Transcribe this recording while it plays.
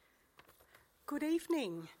Good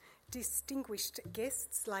evening, distinguished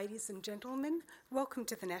guests, ladies and gentlemen. Welcome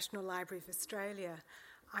to the National Library of Australia.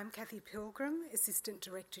 I'm Kathy Pilgrim, Assistant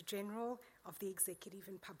Director General of the Executive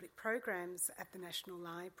and Public Programs at the National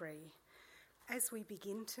Library. As we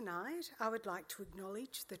begin tonight, I would like to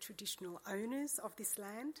acknowledge the traditional owners of this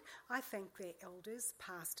land. I thank their elders,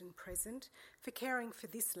 past and present, for caring for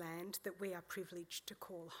this land that we are privileged to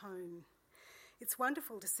call home. It's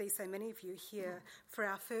wonderful to see so many of you here for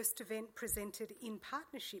our first event presented in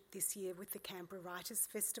partnership this year with the Canberra Writers'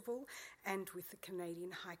 Festival and with the Canadian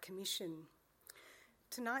High Commission.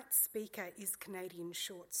 Tonight's speaker is Canadian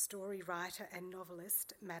short story writer and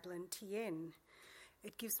novelist Madeleine Thien.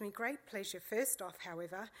 It gives me great pleasure, first off,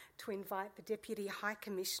 however, to invite the Deputy High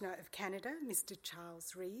Commissioner of Canada, Mr.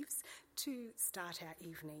 Charles Reeves, to start our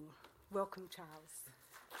evening. Welcome, Charles.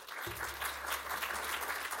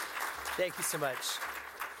 Thank you so much.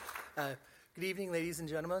 Good evening, ladies and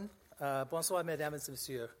gentlemen. Bonsoir, mesdames et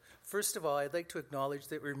messieurs. First of all, I'd like to acknowledge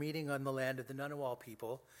that we're meeting on the land of the Ngunnawal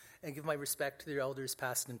people and give my respect to their elders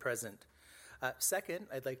past and present. Second,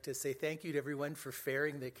 I'd like to say thank you to everyone for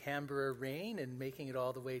faring the Canberra rain and making it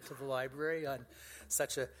all the way to the library on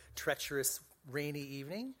such a treacherous, rainy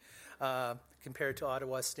evening. Compared to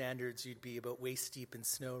Ottawa standards, you'd be about waist deep in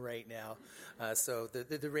snow right now. So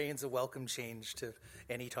the rain's a welcome change to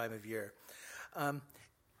any time of year.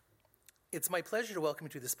 It's my pleasure to welcome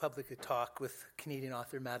you to this public talk with Canadian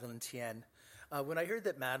author Madeleine Thien. When I heard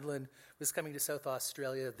that Madeleine was coming to South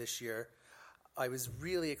Australia this year, I was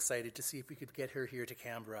really excited to see if we could get her here to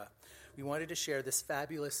Canberra. We wanted to share this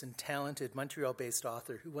fabulous and talented Montreal-based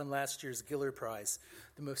author who won last year's Giller Prize,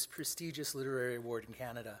 the most prestigious literary award in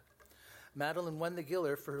Canada. Madeleine won the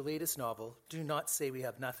Giller for her latest novel, Do Not Say We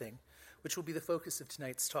Have Nothing, which will be the focus of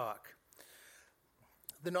tonight's talk.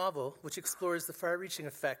 The novel, which explores the far-reaching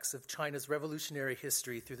effects of China's revolutionary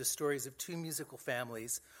history through the stories of two musical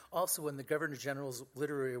families, also won the Governor-General's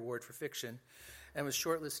Literary Award for Fiction and was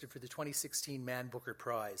shortlisted for the 2016 Man Booker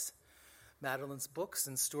Prize. Madeleine's books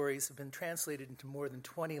and stories have been translated into more than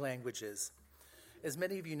 20 languages. As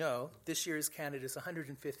many of you know, this year is Canada's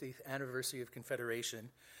 150th anniversary of Confederation,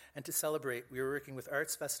 and to celebrate, we are working with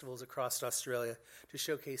arts festivals across Australia to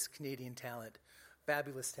showcase Canadian talent,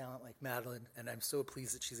 fabulous talent like Madeleine, and I'm so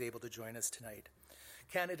pleased that she's able to join us tonight.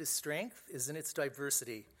 Canada's strength is in its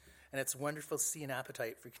diversity, and it's wonderful to see an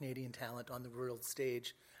appetite for Canadian talent on the world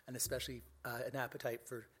stage, and especially an appetite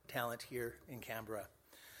for talent here in Canberra.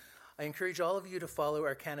 I encourage all of you to follow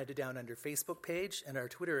our Canada Down Under Facebook page and our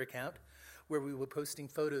Twitter account, where we will be posting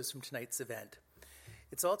photos from tonight's event.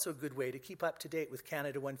 It's also a good way to keep up to date with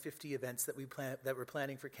Canada 150 events that we're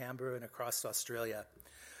planning for Canberra and across Australia.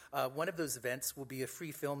 One of those events will be a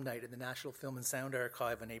free film night in the National Film and Sound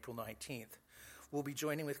Archive on April 19th. We'll be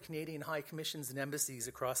joining with Canadian High Commissions and embassies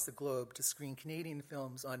across the globe to screen Canadian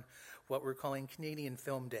films on what we're calling Canadian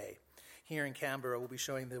Film Day. Here in Canberra, we'll be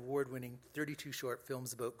showing the award-winning 32 short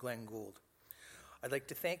films about Glenn Gould. I'd like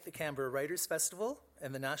to thank the Canberra Writers' Festival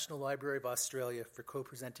and the National Library of Australia for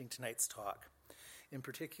co-presenting tonight's talk. In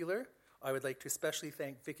particular, I would like to especially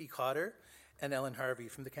thank Vicky Cotter and Ellen Harvey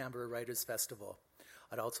from the Canberra Writers' Festival.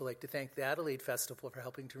 I'd also like to thank the Adelaide Festival for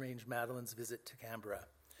helping to arrange Madeleine's visit to Canberra.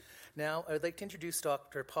 Now, I would like to introduce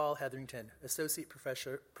Dr. Paul Hetherington, Associate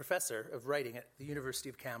Professor of Writing at the University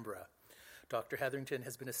of Canberra. Dr. Hetherington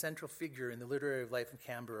has been a central figure in the literary life of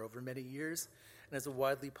Canberra over many years and is a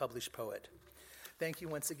widely published poet. Thank you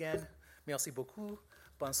once again. Merci beaucoup.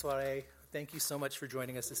 Bonsoir. Thank you so much for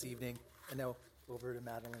joining us this evening. And now over to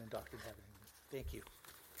Madeleine and Dr. Hetherington. Thank you.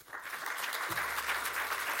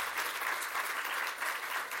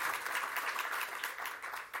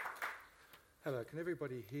 Hello, can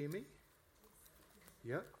everybody hear me?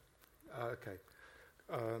 Yeah? Okay.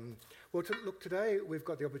 Well, today we've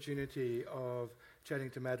got the opportunity of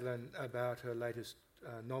chatting to Madeleine about her latest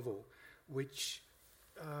novel, which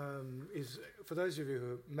is, for those of you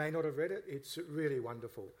who may not have read it, it's really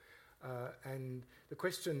wonderful. And the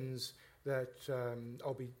questions that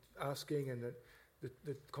I'll be asking and that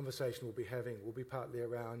the conversation we'll be having will be partly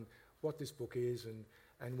around what this book is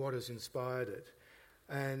and what has inspired it.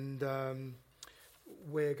 And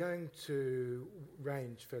we're going to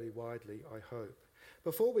range fairly widely, I hope.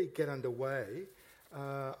 Before we get underway,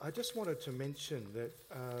 I just wanted to mention that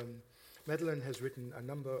Madeleine has written a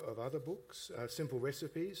number of other books, Simple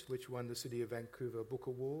Recipes, which won the City of Vancouver Book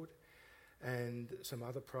Award, and some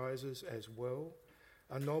other prizes as well.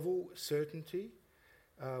 A novel, Certainty,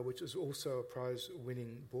 which is also a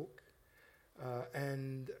prize-winning book,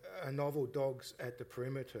 and a novel, Dogs at the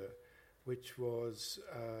Perimeter, which was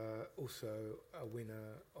also a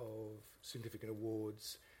winner of significant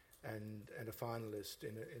awards and a finalist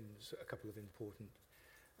in a couple of important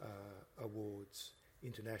awards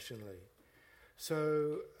internationally.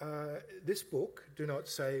 So this book, Do Not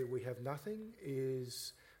Say We Have Nothing,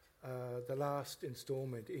 is the last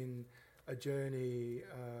instalment in a journey,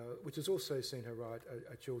 which has also seen her write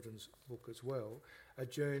a children's book as well, a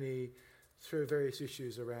journey through various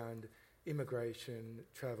issues around immigration,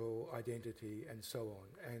 travel, identity, and so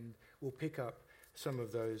on. And we'll pick up some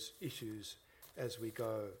of those issues as we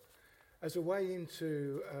go. As a way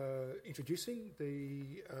into introducing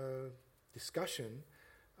the discussion,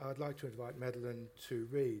 I'd like to invite Madeline to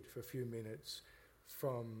read for a few minutes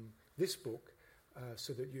from this book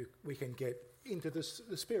so that we can get into the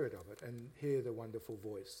spirit of it and hear the wonderful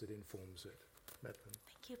voice that informs it. Madeline.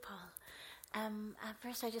 Thank you, Paul.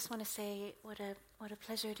 First, I just want to say what a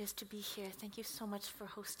pleasure it is to be here. Thank you so much for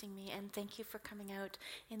hosting me, and thank you for coming out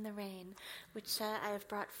in the rain, which I have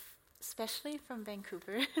brought specially from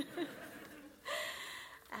Vancouver.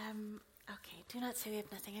 Okay, Do Not Say We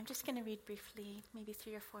Have Nothing. I'm just going to read briefly, maybe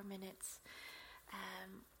 3 or 4 minutes.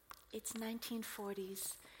 It's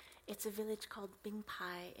 1940s. It's a village called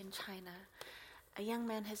Bingpai in China. A young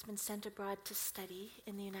man has been sent abroad to study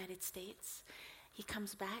in the United States. He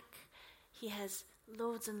comes back. He has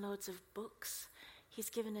loads and loads of books. He's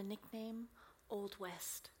given a nickname, Old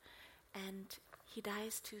West. And he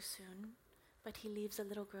dies too soon, but he leaves a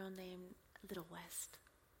little girl named Little West.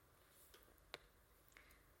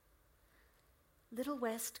 Little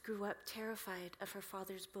West grew up terrified of her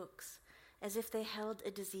father's books, as if they held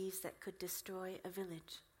a disease that could destroy a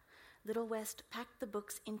village. Little West packed the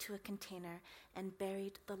books into a container and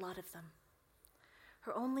buried the lot of them.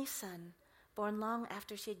 Her only son, born long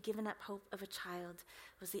after she had given up hope of a child,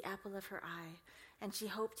 was the apple of her eye, and she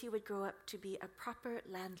hoped he would grow up to be a proper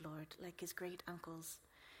landlord like his great-uncles.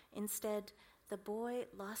 Instead, the boy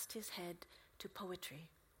lost his head to poetry.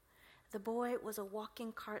 The boy was a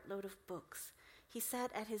walking cartload of books. He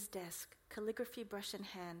sat at his desk, calligraphy brush in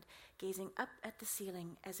hand, gazing up at the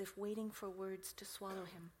ceiling as if waiting for words to swallow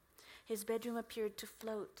him. His bedroom appeared to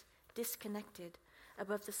float, disconnected,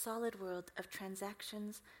 above the solid world of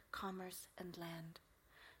transactions, commerce, and land.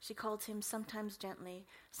 She called him sometimes gently,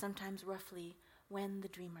 sometimes roughly, Wen the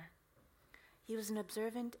Dreamer. He was an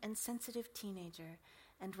observant and sensitive teenager,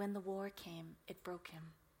 and when the war came, it broke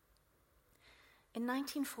him. In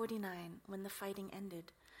 1949, when the fighting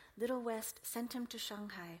ended, Little West sent him to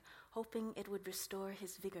Shanghai, hoping it would restore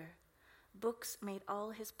his vigor. Books made all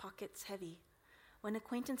his pockets heavy. When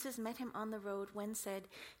acquaintances met him on the road, Wen said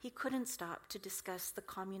he couldn't stop to discuss the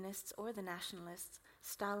communists or the nationalists,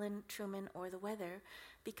 Stalin, Truman, or the weather,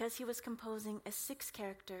 because he was composing a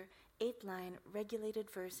 6-character, 8-line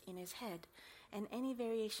regulated verse in his head, and any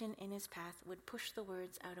variation in his path would push the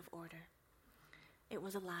words out of order. It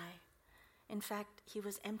was a lie. In fact, he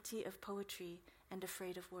was empty of poetry and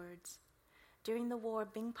afraid of words. During the war,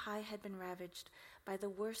 Bingpai had been ravaged by the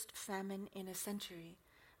worst famine in a century,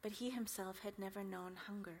 but he himself had never known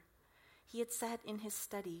hunger. He had sat in his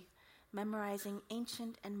study, memorizing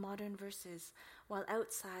ancient and modern verses, while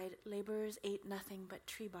outside laborers ate nothing but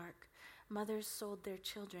tree bark, mothers sold their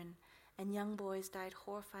children, and young boys died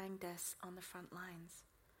horrifying deaths on the front lines.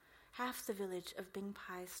 Half the village of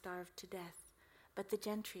Bingpai starved to death, but the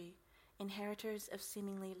gentry, inheritors of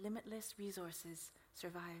seemingly limitless resources,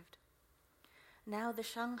 survived. Now the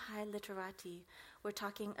Shanghai literati were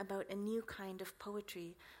talking about a new kind of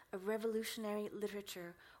poetry, a revolutionary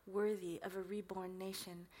literature worthy of a reborn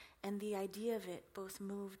nation, and the idea of it both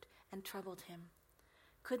moved and troubled him.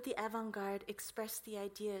 Could the avant-garde express the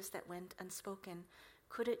ideas that went unspoken?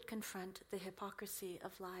 Could it confront the hypocrisy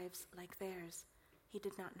of lives like theirs? He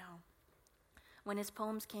did not know. When his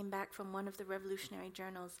poems came back from one of the revolutionary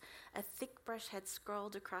journals, a thick brush had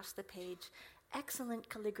scrawled across the page, "Excellent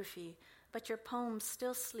calligraphy, but your poems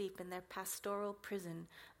still sleep in their pastoral prison.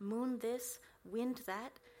 Moon this, wind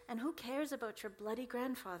that, and who cares about your bloody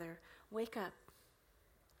grandfather? Wake up."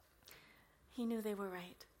 He knew they were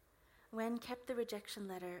right. Wen kept the rejection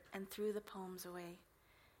letter and threw the poems away.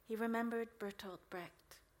 He remembered Bertolt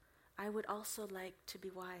Brecht. "I would also like to be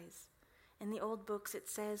wise. In the old books it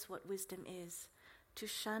says what wisdom is, to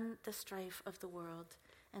shun the strife of the world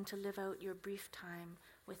and to live out your brief time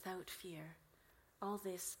without fear. All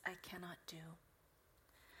this I cannot do."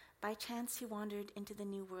 By chance he wandered into the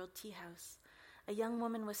New World Tea House. A young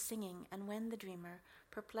woman was singing, and Wen the Dreamer,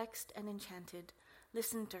 perplexed and enchanted,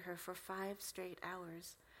 listened to her for 5 straight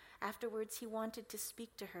hours. Afterwards he wanted to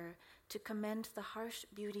speak to her, to commend the harsh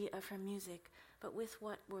beauty of her music, but with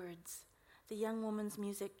what words? The young woman's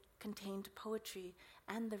music contained poetry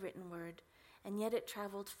and the written word, and yet it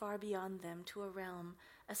traveled far beyond them to a realm,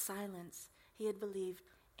 a silence he had believed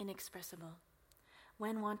inexpressible.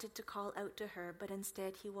 Wen wanted to call out to her, but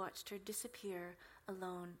instead he watched her disappear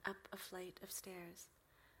alone up a flight of stairs.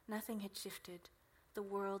 Nothing had shifted. The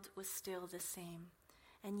world was still the same.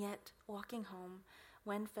 And yet, walking home,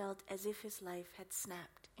 Wen felt as if his life had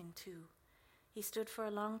snapped in two. He stood for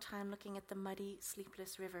a long time looking at the muddy,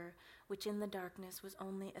 sleepless river, which in the darkness was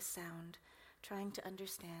only a sound, trying to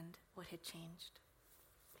understand what had changed.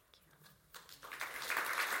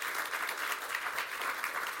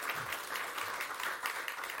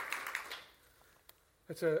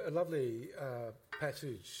 It's a lovely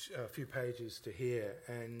passage, a few pages to hear,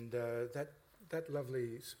 and that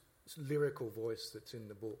lovely lyrical voice that's in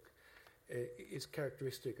the book is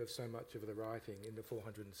characteristic of so much of the writing in the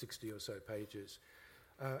 460 or so pages.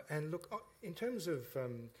 And look, in terms of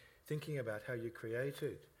thinking about how you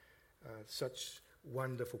created such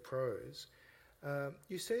wonderful prose,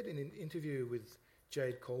 you said in an interview with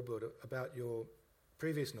Jade Colbert about your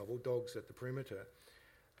previous novel, Dogs at the Perimeter,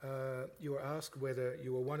 you were asked whether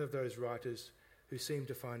you were one of those writers who seemed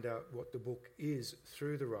to find out what the book is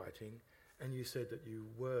through the writing, and you said that you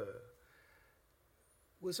were.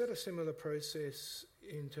 Was that a similar process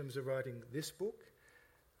in terms of writing this book?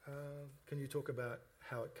 Can you talk about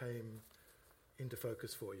how it came into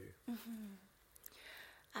focus for you?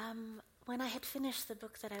 Mm-hmm. When I had finished the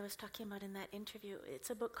book that I was talking about in that interview,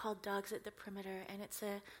 it's a book called Dogs at the Perimeter, and it's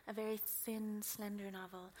a very thin, slender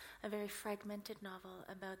novel, a very fragmented novel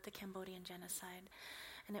about the Cambodian genocide.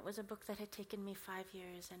 And it was a book that had taken me 5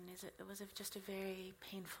 years, and it was just a very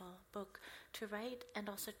painful book to write and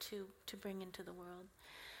also to bring into the world.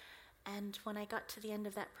 And when I got to the end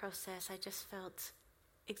of that process, I just felt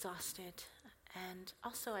exhausted. And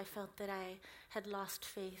also I felt that I had lost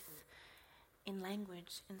faith in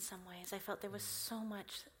language in some ways. I felt there was so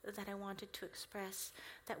much that I wanted to express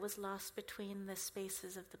that was lost between the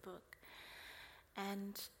spaces of the book.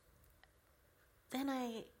 And then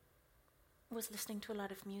I was listening to a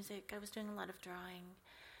lot of music. I was doing a lot of drawing.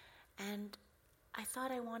 And I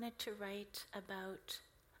thought I wanted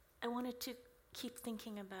to keep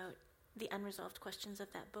thinking about the unresolved questions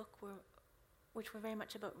of that book, which were very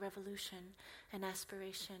much about revolution and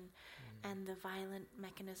aspiration and the violent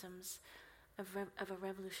mechanisms of a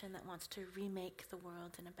revolution that wants to remake the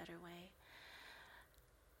world in a better way.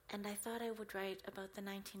 And I thought I would write about the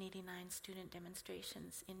 1989 student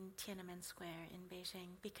demonstrations in Tiananmen Square in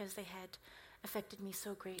Beijing because they had affected me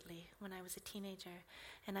so greatly when I was a teenager,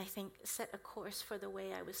 and I think set a course for the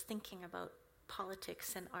way I was thinking about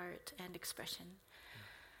politics and art and expression.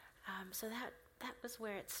 So that was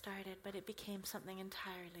where it started, but it became something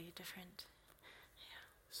entirely different. Yeah.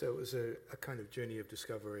 So it was a kind of journey of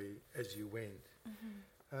discovery as you went.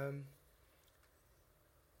 Mm-hmm.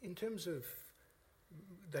 In terms of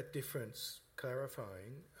that difference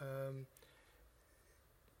clarifying,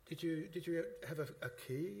 did you have a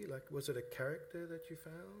key? Like, was it a character that you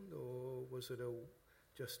found, or was it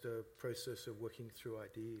just a process of working through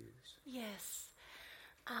ideas? Yes.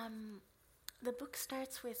 The book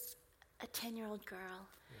starts with a 10-year-old girl,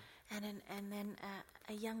 and then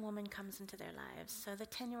a young woman comes into their lives. So the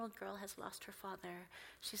 10-year-old girl has lost her father.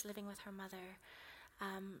 She's living with her mother.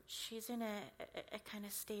 She's in a kind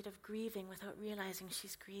of state of grieving without realizing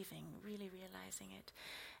she's grieving, really realizing it.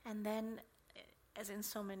 And then, as in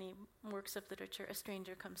so many works of literature, a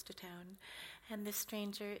stranger comes to town. And this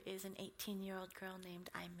stranger is an 18-year-old girl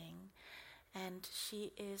named Ai Ming. And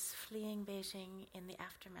she is fleeing Beijing in the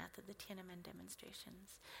aftermath of the Tiananmen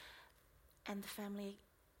demonstrations. And the family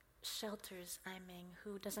shelters Ai Ming,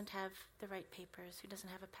 who doesn't have the right papers, who doesn't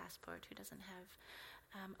have a passport, who doesn't have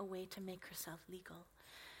a way to make herself legal.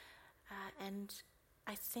 And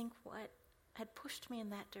I think what had pushed me in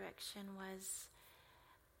that direction was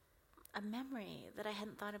a memory that I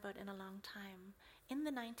hadn't thought about in a long time. In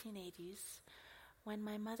the 1980s, when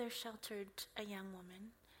my mother sheltered a young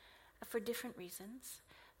woman, for different reasons,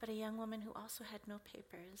 but a young woman who also had no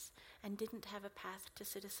papers and didn't have a path to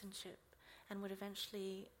citizenship and would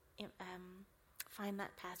eventually find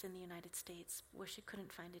that path in the United States where she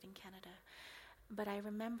couldn't find it in Canada. But I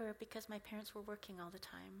remember, because my parents were working all the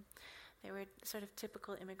time, they were sort of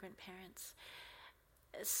typical immigrant parents.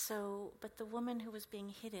 But the woman who was being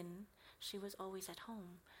hidden, she was always at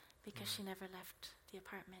home because she never left the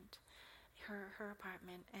apartment, her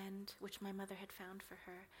apartment, and which my mother had found for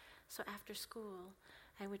her. So after school,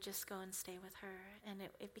 I would just go and stay with her, and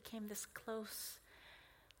it became this close,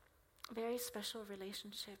 very special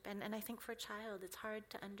relationship. And I think for a child, it's hard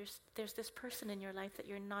to understand. There's this person in your life that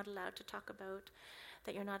you're not allowed to talk about,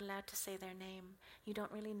 that you're not allowed to say their name. You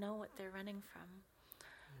don't really know what they're running from.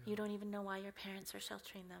 You don't even know why your parents are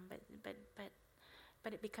sheltering them, but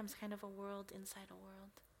it becomes kind of a world inside a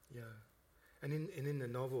world. Yeah. And in the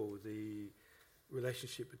novel, the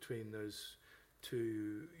relationship between those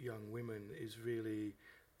two young women is really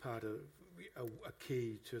part of a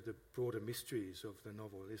key to the broader mysteries of the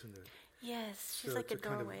novel, isn't it? Yes, she's So like a it's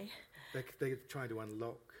kind of- doorway. They're trying to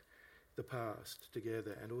unlock the past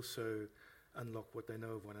together and also unlock what they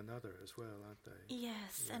know of one another as well, aren't they?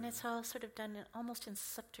 Yes, and it's all sort of done almost in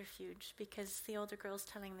subterfuge, because the older girl's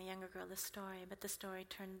telling the younger girl the story, but the story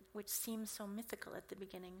which seems so mythical at the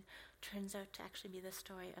beginning, turns out to actually be the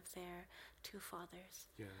story of their two fathers.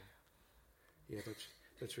 Yeah,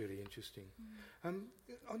 that's really interesting. On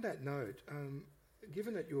that note,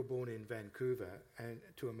 given that you were born in Vancouver and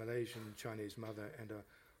to a Malaysian Chinese mother and a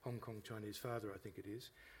Hong Kong Chinese father, I think it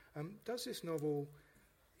is, does this novel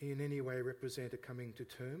in any way represent a coming to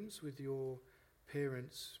terms with your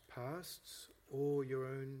parents' pasts or your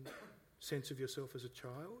own sense of yourself as a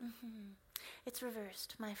child? Mm-hmm. It's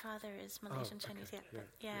reversed. My father is Malaysian Chinese. Okay.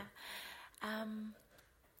 Yeah.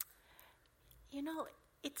 You know,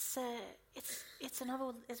 it's a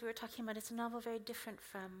novel, as we were talking about. It's a novel very different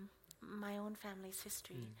from my own family's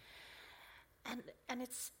history. And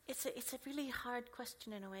it's a really hard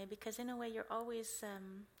question in a way, because in a way you're always,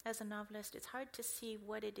 as a novelist, it's hard to see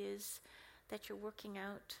what it is that you're working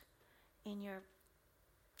out in your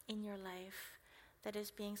life that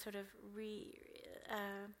is being sort of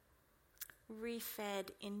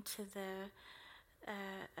refed into the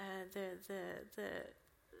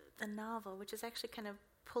novel, which is actually kind of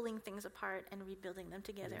pulling things apart and rebuilding them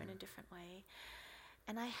together in a different way.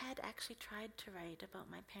 And I had actually tried to write about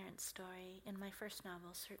my parents' story in my first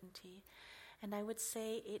novel, Certainty, and I would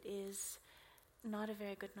say it is not a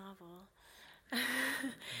very good novel.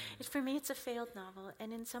 For me, it's a failed novel,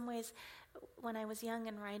 and in some ways, when I was young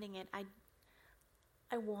and writing it, I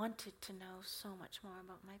wanted to know so much more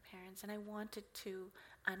about my parents, and I wanted to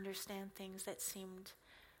understand things that seemed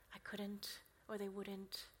I couldn't, or they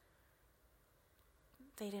didn't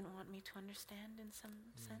want me to understand in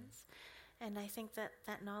some sense. And I think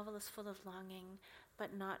that novel is full of longing,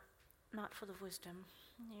 but not full of wisdom,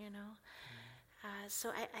 you know. So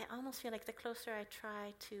I almost feel like the closer I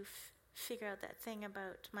try to figure out that thing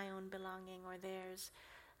about my own belonging or theirs,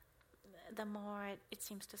 the more it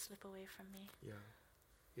seems to slip away from me.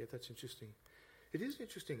 Yeah, that's interesting. It is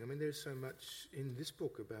interesting. I mean, there's so much in this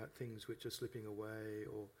book about things which are slipping away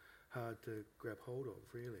or hard to grab hold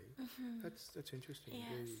of, really. Mm-hmm. That's interesting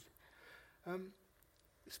indeed.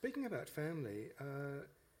 Speaking about family,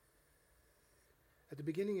 at the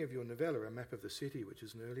beginning of your novella, A Map of the City, which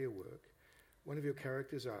is an earlier work, one of your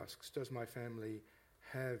characters asks, does my family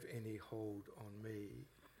have any hold on me?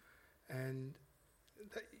 And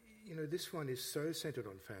this one is so centred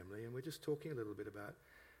on family, and we're just talking a little bit about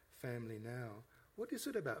family now. What is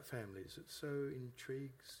it about families that so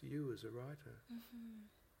intrigues you as a writer? Mm-hmm.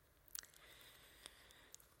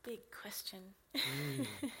 Big question.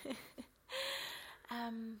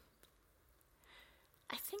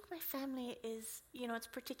 I think my family is, it's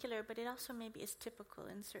particular, but it also maybe is typical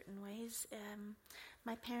in certain ways.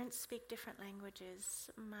 My parents speak different languages.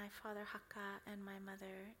 My father Hakka and my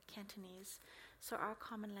mother Cantonese. So our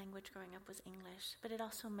common language growing up was English, but it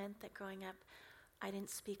also meant that growing up I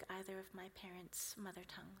didn't speak either of my parents' mother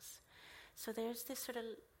tongues. So there's this sort of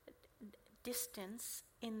distance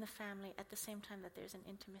in the family at the same time that there's an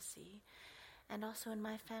intimacy. And also in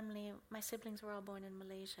my family, my siblings were all born in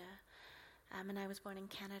Malaysia, and I was born in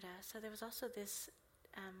Canada. So there was also this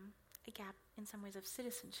a gap in some ways of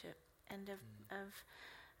citizenship and of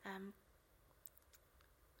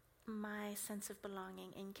my sense of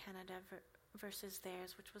belonging in Canada versus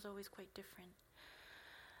theirs, which was always quite different.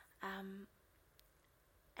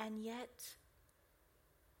 And yet,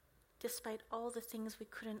 despite all the things we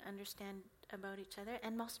couldn't understand about each other,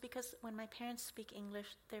 and mostly because when my parents speak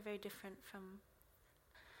English, they're very different from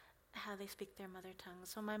how they speak their mother tongue.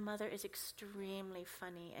 So my mother is extremely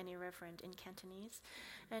funny and irreverent in Cantonese,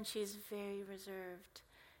 and she's very reserved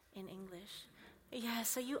in English. Yeah,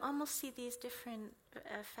 so you almost see these different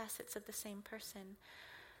facets of the same person.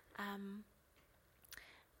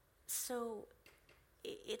 So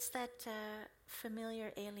it's that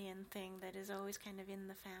familiar alien thing that is always kind of in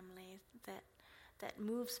the family that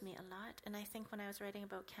moves me a lot. And I think when I was writing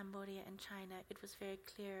about Cambodia and China, it was very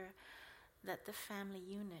clear that the family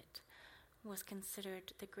unit was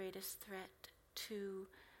considered the greatest threat to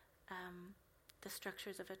the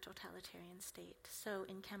structures of a totalitarian state. So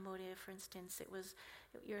in Cambodia, for instance,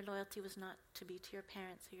 your loyalty was not to be to your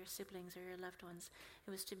parents or your siblings or your loved ones.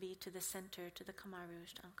 It was to be to the center, to the Khmer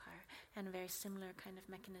Rouge, Angkar, and a very similar kind of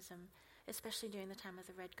mechanism, especially during the time of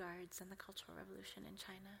the Red Guards and the Cultural Revolution in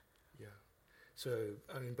China. Yeah. So,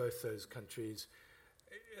 I mean, both those countries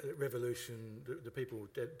revolution, the people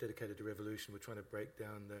dedicated to revolution were trying to break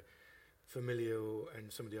down the familial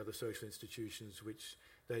and some of the other social institutions which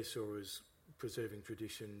they saw as preserving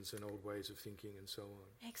traditions and old ways of thinking and so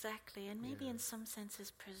on. Exactly, and maybe in some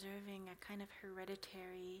senses preserving a kind of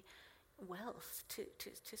hereditary wealth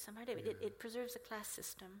to somebody. Yeah. It preserves the class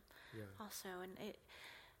system also, and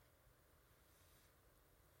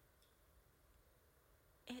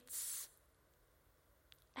it's,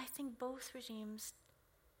 I think both regimes,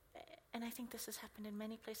 and I think this has happened in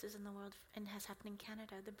many places in the world and has happened in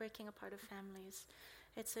Canada, the breaking apart of families.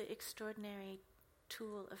 It's an extraordinary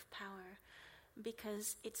tool of power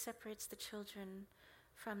because it separates the children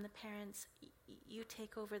from the parents. You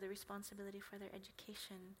take over the responsibility for their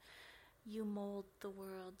education. You mold the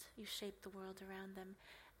world. You shape the world around them.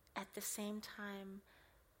 At the same time,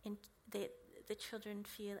 the children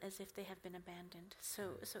feel as if they have been abandoned.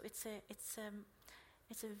 So it's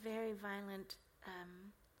a very violent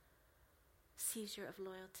seizure of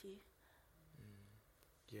loyalty.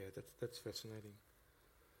 Yeah, that's fascinating.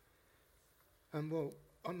 Well,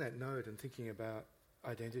 on that note, and thinking about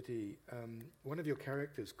identity, one of your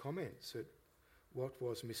characters comments at what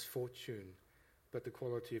was misfortune, but the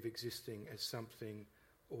quality of existing as something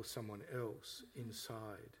or someone else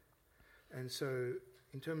inside. And so,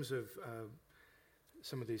 in terms of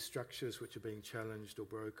some of these structures which are being challenged or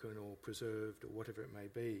broken or preserved or whatever it may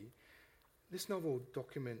be, this novel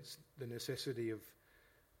documents the necessity of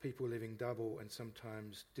people living double and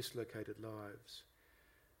sometimes dislocated lives,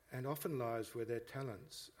 and often lives where their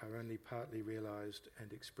talents are only partly realised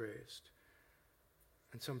and expressed,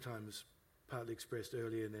 and sometimes partly expressed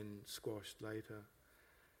earlier and then squashed later.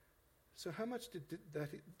 So how much did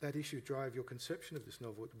that issue drive your conception of this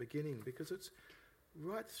novel at the beginning? Because it's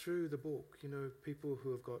right through the book, you know, people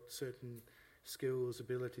who have got certain skills,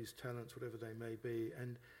 abilities, talents, whatever they may be,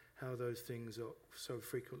 and how those things are so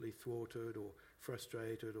frequently thwarted or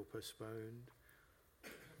frustrated or postponed.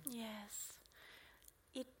 Yes.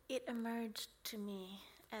 It emerged to me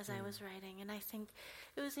as I was writing, and I think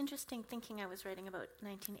it was interesting thinking I was writing about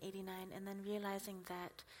 1989 and then realizing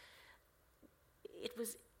that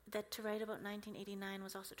to write about 1989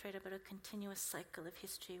 was also to write about a continuous cycle of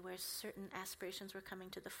history where certain aspirations were coming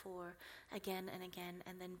to the fore again and again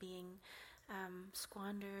and then being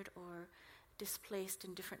squandered or displaced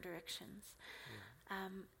in different directions.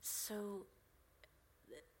 So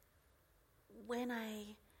when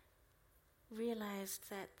I realized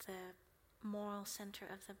that the moral center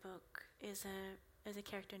of the book is a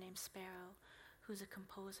character named Sparrow, who's a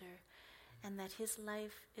composer, and that his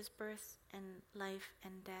life, his birth and life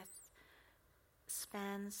and death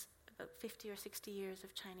spans about 50 or 60 years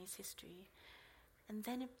of Chinese history. And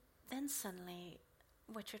then suddenly,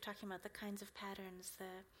 what you're talking about, the kinds of patterns,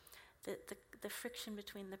 the friction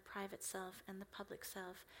between the private self and the public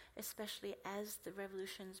self, especially as the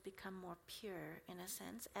revolutions become more pure, in a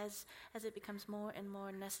sense, as it becomes more and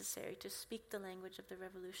more necessary to speak the language of the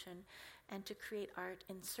revolution and to create art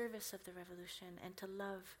in service of the revolution and to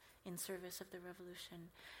love in service of the revolution,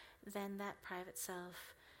 then that private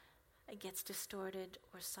self gets distorted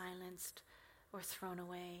or silenced or thrown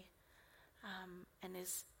away, and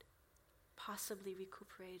is possibly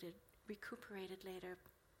recuperated later,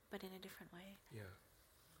 but in a different way.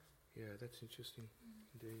 Yeah, that's interesting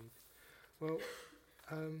indeed. Well,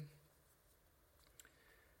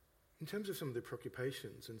 in terms of some of the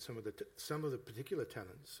preoccupations and some of the particular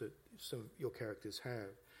talents that some of your characters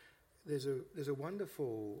have, there's a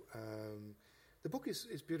wonderful. The book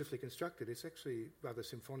is beautifully constructed. It's actually rather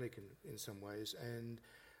symphonic in some ways, and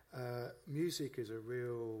music is a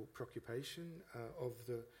real preoccupation of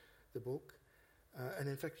the book. And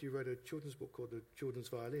in fact, you wrote a children's book called The Children's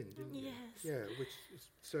Violin, didn't you? Yes. Yeah,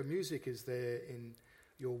 so music is there in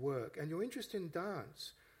your work. And your interest in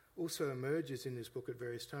dance also emerges in this book at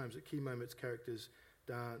various times. At key moments, characters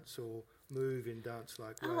dance or move in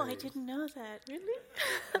dance-like ways. Oh, I didn't know that. Really?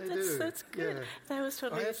 They do. That's good. Yeah. That was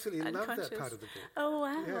totally I absolutely love unconscious. that part of the book. Oh,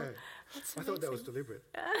 wow. Yeah. That's I thought that was amazing. deliberate.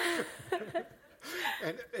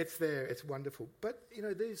 And it's there, it's wonderful. But, you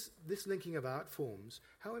know, this linking of art forms,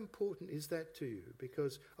 how important is that to you?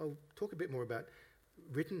 Because I'll talk a bit more about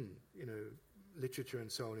written, you know, literature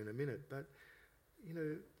and so on in a minute, but, you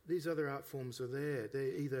know, these other art forms are there.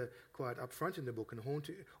 They're either quite upfront in the book and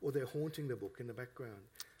haunting, or they're haunting the book in the background.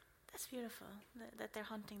 That's beautiful, that they're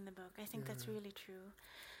haunting the book. I think that's really true.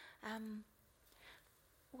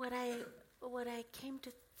 What I came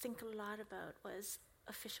to think a lot about was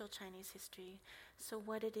official Chinese history. So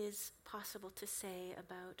what it is possible to say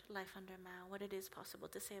about life under Mao, what it is possible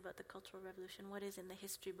to say about the Cultural Revolution, what is in the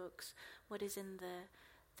history books, what is in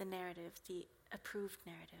the narrative, the approved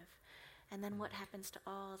narrative. And then what happens to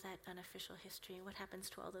all that unofficial history? What happens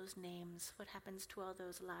to all those names? What happens to all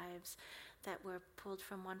those lives that were pulled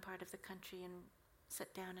from one part of the country and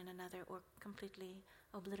set down in another, or completely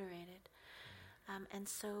obliterated? And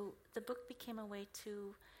so the book became a way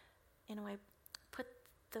to, in a way, put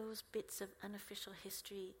those bits of unofficial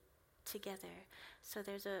history together. So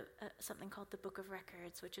there's something called the Book of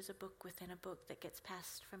Records, which is a book within a book that gets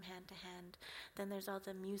passed from hand to hand. Then there's all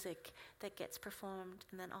the music that gets performed,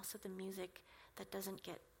 and then also the music that doesn't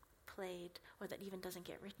get played, or that even doesn't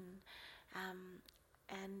get written.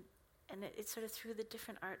 And it's sort of through the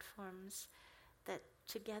different art forms that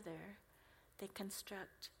together they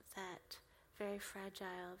construct that very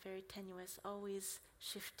fragile, very tenuous, always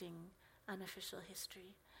shifting unofficial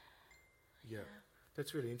history. Yeah.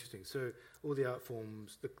 That's really interesting. So all the art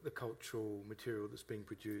forms, the cultural material that's being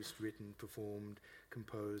produced, written, performed,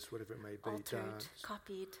 composed, whatever it may be, altered, danced,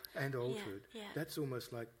 copied, and altered. Yeah. That's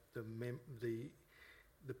almost like the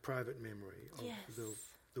private memory of Yes.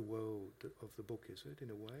 the world of the book, is it, in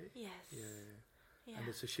a way? Yes. Yeah. Yeah. And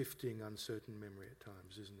it's a shifting, uncertain memory at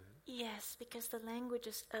times, isn't it? Yes, because the language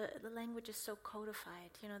is so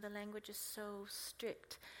codified. You know, the language is so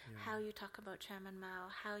strict. Yeah. How you talk about Chairman Mao,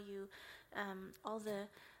 how you all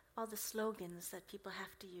the slogans that people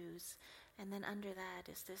have to use, and then under that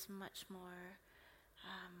is this much more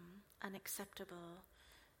unacceptable,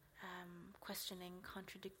 questioning,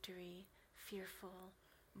 contradictory, fearful,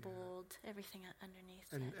 bold, everything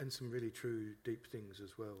underneath. And some really true, deep things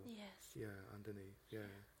as well. Yes. Yeah, underneath.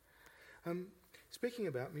 Yeah. Speaking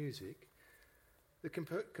about music, the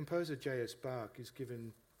composer J.S. Bach is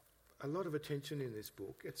given a lot of attention in this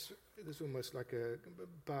book. There's almost like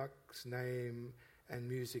Bach's name and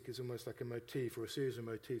music is almost like a motif, or a series of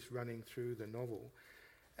motifs running through the novel.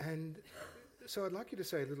 And so I'd like you to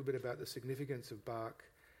say a little bit about the significance of Bach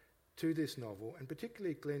to this novel, and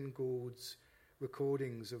particularly Glenn Gould's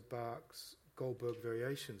recordings of Bach's Goldberg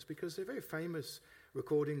Variations, because they're very famous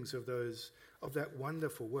recordings of that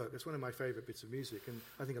wonderful work. It's one of my favourite bits of music, and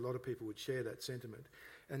I think a lot of people would share that sentiment.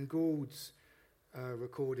 And Gould's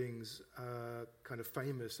recordings are kind of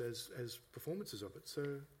famous as performances of it.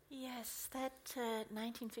 So yes, that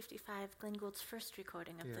 1955 Glenn Gould's first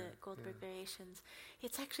recording of the Goldberg Variations,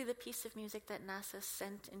 it's actually the piece of music that NASA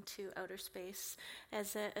sent into outer space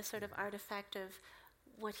as a sort of artifact of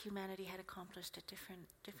what humanity had accomplished at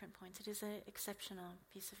different points. It is an exceptional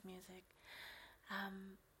piece of music.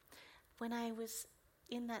 When I was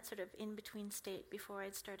in that sort of in-between state before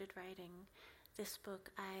I'd started writing this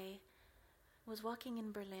book, I was walking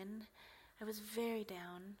in Berlin. I was very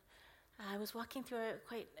down. I was walking through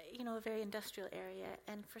a very industrial area,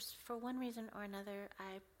 and for one reason or another,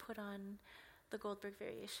 I put on the Goldberg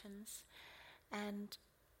Variations, and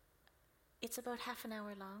it's about half an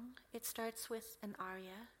hour long. It starts with an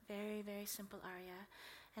aria, very, very simple aria,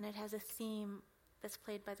 and it has a theme that's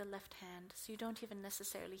played by the left hand, so you don't even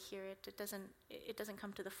necessarily hear it. It doesn't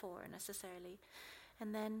come to the fore necessarily.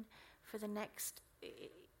 And then for the next,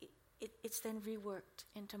 it's then reworked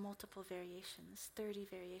into multiple variations, 30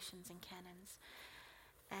 variations and canons.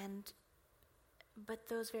 But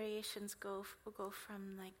those variations go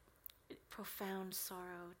from like profound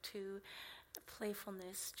sorrow to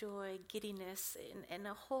playfulness, joy, giddiness, and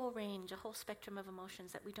a whole range, a whole spectrum of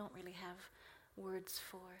emotions that we don't really have words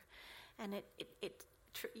for. And it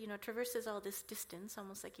traverses all this distance,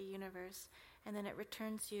 almost like a universe, and then it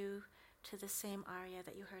returns you to the same aria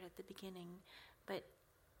that you heard at the beginning, but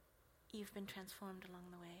you've been transformed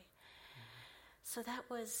along the way. So that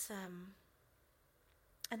was,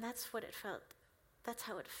 and that's what it felt. That's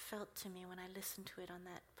how it felt to me when I listened to it on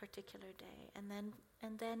that particular day. And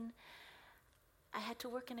then I had to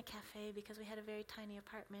work in a cafe because we had a very tiny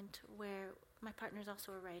apartment where my partner's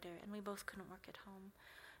also a writer, and we both couldn't work at home.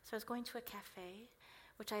 So I was going to a cafe,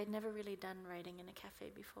 which I had never really done writing in a cafe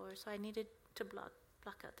before, so I needed to block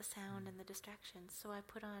out the sound and the distractions. So I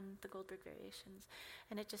put on the Goldberg Variations,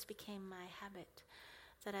 and it just became my habit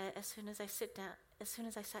that as soon as I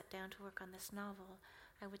sat down to work on this novel,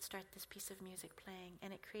 I would start this piece of music playing,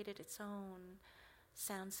 and it created its own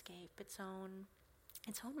soundscape, its own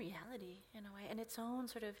reality in a way, and its own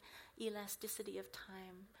sort of elasticity of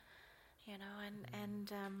time,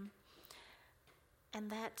 and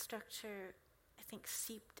that structure, I think,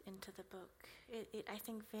 seeped into the book. I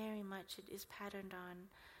think very much it is patterned on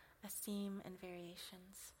a theme and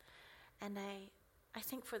variations, and I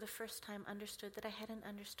think for the first time understood that I hadn't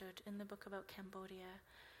understood in the book about Cambodia,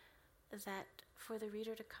 that for the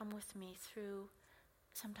reader to come with me through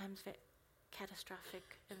sometimes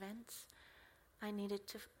catastrophic events, I needed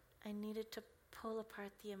to pull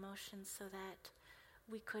apart the emotions so that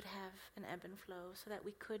we could have an ebb and flow, so that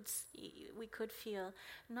we could feel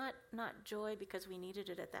not joy because we needed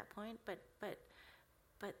it at that point, but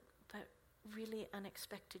really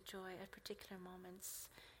unexpected joy at particular moments,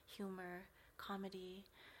 humor, comedy,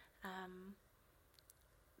 and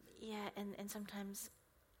sometimes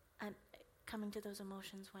coming to those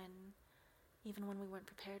emotions even when we weren't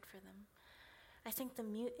prepared for them. I think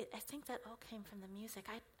I think that all came from the music.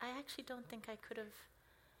 I actually don't think I could have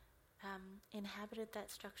inhabited that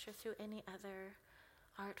structure through any other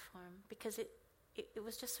art form, because it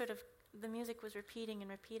was just sort of, the music was repeating,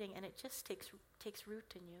 and it just takes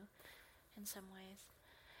root in you in some ways.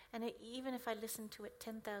 And even if I listen to it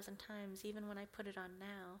 10,000 times, even when I put it on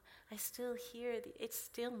now, I still hear it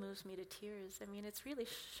still moves me to tears. I mean, it's really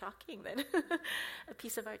shocking that a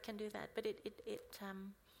piece of art can do that. But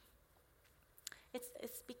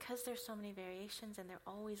it's because there's so many variations and they're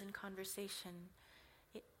always in conversation.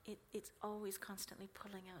 It's always constantly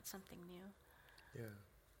pulling out something new.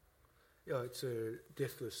 Yeah, it's a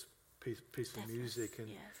deathless piece of music,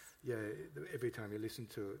 and every time you listen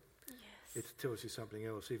to it, it tells you something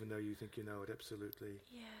else, even though you think you know it absolutely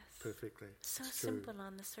perfectly. So simple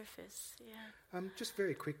on the surface, Just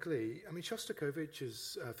very quickly, I mean,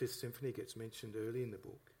 Shostakovich's Fifth Symphony gets mentioned early in the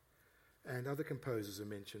book, and other composers are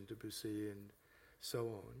mentioned, Debussy and so on.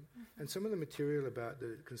 Mm-hmm. And some of the material about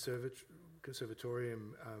the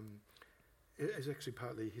conservatorium is actually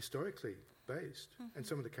partly historically based, and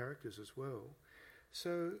some of the characters as well.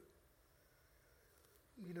 So,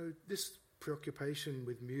 this preoccupation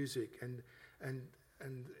with music and I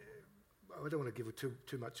don't want to give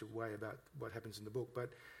too much away about what happens in the book,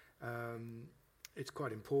 but it's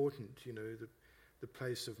quite important, the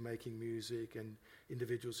place of making music and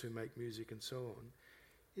individuals who make music and so on.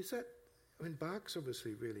 Is that, I mean, Bach's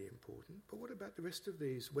obviously really important, but what about the rest of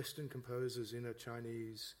these Western composers in a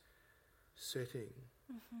Chinese setting?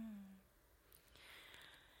 Mm-hmm.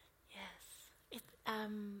 Yes.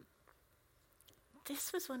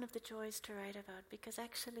 This was one of the joys to write about, because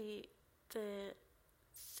actually the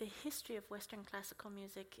history of Western classical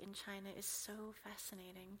music in China is so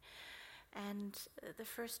fascinating. And the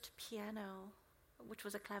first piano, which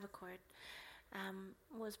was a clavichord,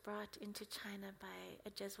 was brought into China by a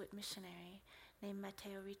Jesuit missionary named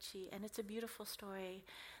Matteo Ricci. And it's a beautiful story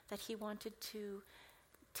that he wanted to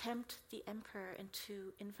tempt the emperor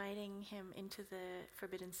into inviting him into the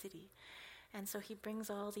Forbidden City. And so he brings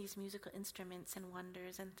all these musical instruments and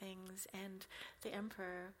wonders and things, and the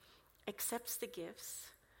emperor accepts the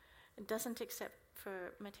gifts, doesn't accept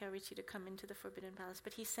for Matteo Ricci to come into the Forbidden Palace,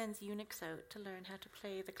 but he sends eunuchs out to learn how to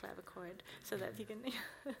play the clavichord so that he can...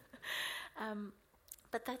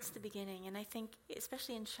 but that's the beginning, and I think,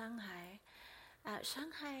 especially in Shanghai,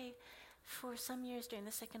 for some years during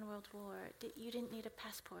the Second World War, you didn't need a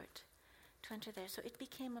passport to enter there, so it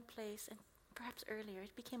became a place, and perhaps earlier,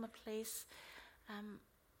 it became a place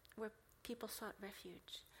where people sought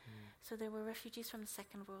refuge. So there were refugees from the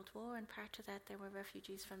Second World War, and prior to that there were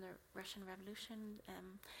refugees from the Russian Revolution,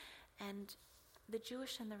 and the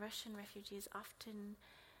Jewish and the Russian refugees often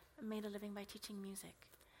made a living by teaching music.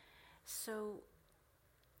 So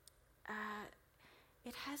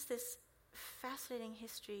it has this fascinating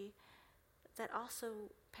history that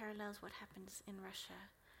also parallels what happens in Russia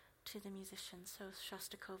to the musicians, so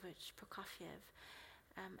Shostakovich, Prokofiev,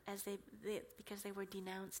 because they were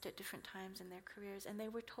denounced at different times in their careers, and they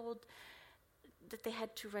were told that they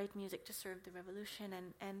had to write music to serve the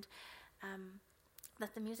revolution, and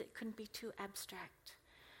that the music couldn't be too abstract,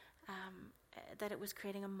 that it was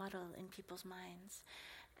creating a muddle in people's minds.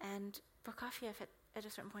 And Prokofiev at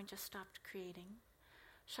a certain point just stopped creating.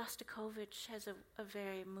 Shostakovich has a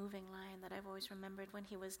very moving line that I've always remembered. When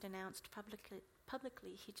he was denounced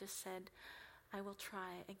publicly, he just said, "I will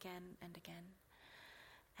try again and again."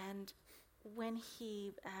 And when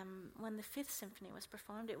the Fifth Symphony was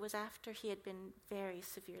performed, it was after he had been very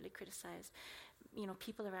severely criticized.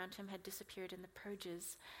 People around him had disappeared in the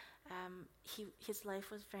purges. His life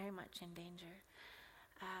was very much in danger.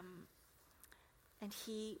 And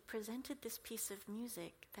he presented this piece of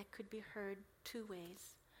music that could be heard two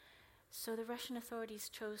ways. So the Russian authorities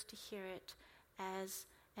chose to hear it as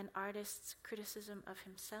an artist's criticism of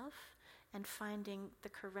himself and finding the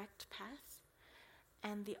correct path,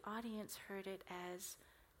 and the audience heard it as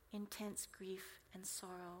intense grief and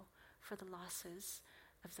sorrow for the losses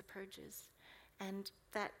of the purges. And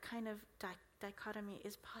that kind of dichotomy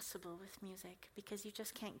is possible with music, because you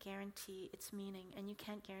just can't guarantee its meaning, and you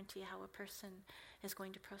can't guarantee how a person is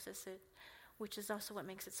going to process it, which is also what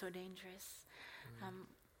makes it so dangerous.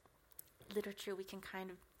 Literature, we can kind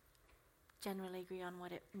of generally agree on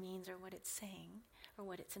what it means or what it's saying, or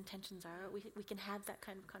what its intentions are. We can have that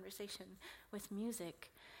kind of conversation with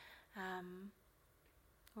music.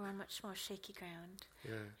 We're on much more shaky ground.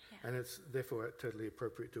 Yeah, and it's therefore totally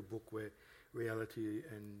appropriate to a book where reality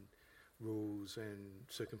and rules and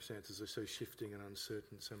circumstances are so shifting and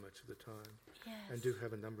uncertain so much of the time. Yes. And do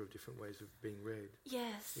have a number of different ways of being read.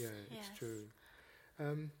 Yes. Yeah, it's true.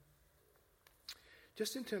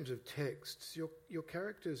 Just in terms of texts, your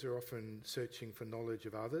characters are often searching for knowledge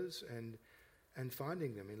of others and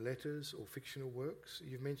finding them in letters or fictional works.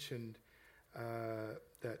 You've mentioned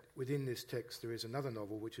that within this text there is another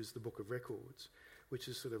novel, which is the Book of Records, which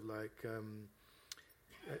is sort of like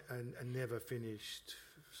a never finished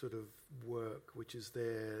sort of work, which is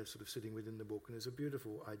there sort of sitting within the book, and there's a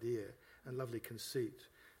beautiful idea and lovely conceit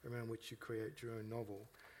around which you create your own novel.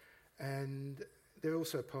 And there are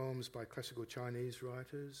also poems by classical Chinese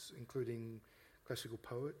writers, including classical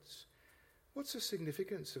poets. What's the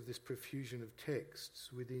significance of this profusion of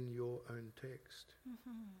texts within your own text?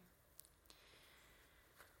 Mm-hmm.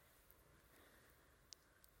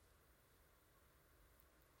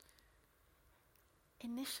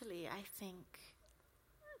 Initially, I think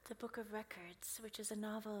the Book of Records, which is a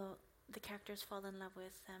novel the characters fall in love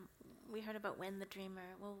with, we heard about When the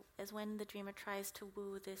Dreamer. Well, as When the Dreamer tries to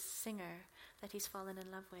woo this singer that he's fallen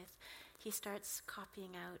in love with, he starts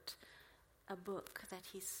copying out a book that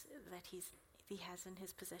he has in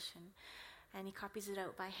his possession, and he copies it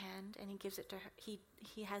out by hand, and he gives it to her.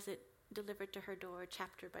 He has it delivered to her door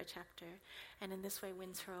chapter by chapter, and in this way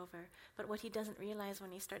wins her over. But what he doesn't realize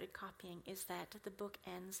when he started copying is that the book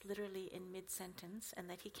ends literally in mid-sentence and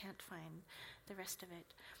that he can't find the rest of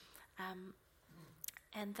it.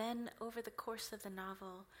 And then over the course of the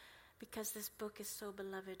novel, because this book is so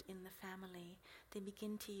beloved in the family, they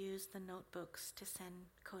begin to use the notebooks to send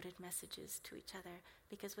coded messages to each other,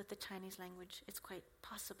 because with the Chinese language it's quite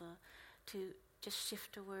possible to just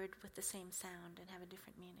shift a word with the same sound and have a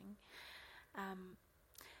different meaning.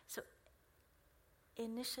 So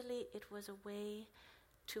initially it was a way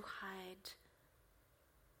to hide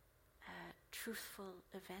truthful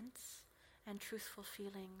events and truthful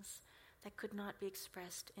feelings that could not be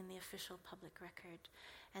expressed in the official public record.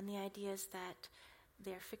 And the idea is that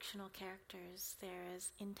they're fictional characters, they're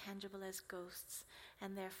as intangible as ghosts,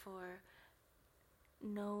 and therefore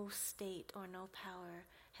no state or no power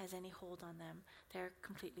has any hold on them. They're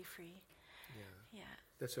completely free. Yeah.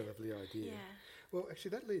 That's a lovely idea. Yeah. Well,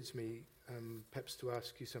 actually, that leads me perhaps to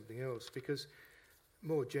ask you something else, because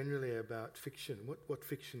more generally about fiction, what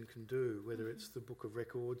fiction can do, whether it's the Book of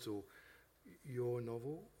Records or your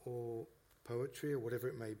novel or poetry or whatever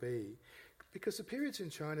it may be. Because the periods in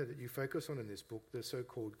China that you focus on in this book, the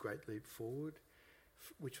so-called Great Leap Forward,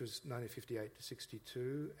 which was 1958 to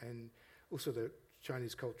 62, and also the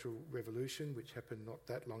Chinese Cultural Revolution, which happened not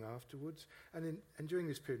that long afterwards. And during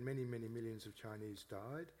this period, many, many millions of Chinese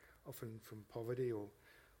died, often from poverty or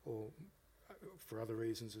for other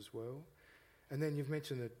reasons as well. And then you've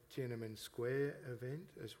mentioned the Tiananmen Square event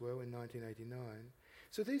as well in 1989.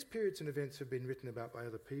 So these periods and events have been written about by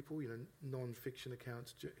other people, non-fiction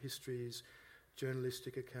accounts, histories,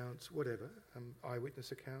 journalistic accounts, whatever,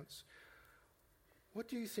 eyewitness accounts. What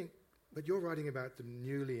do you think, but you're writing about them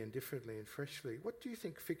newly and differently and freshly, what do you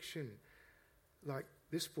think fiction like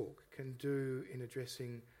this book can do in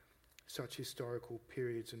addressing such historical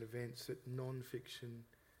periods and events that non-fiction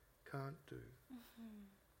can't do? Mm-hmm.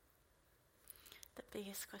 The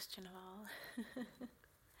biggest question of all.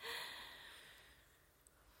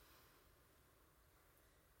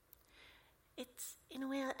 It's, in a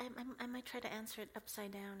way, I might try to answer it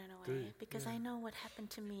upside down in a way, because I know what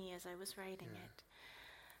happened to me as I was writing it.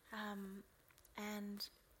 And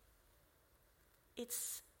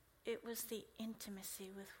it was the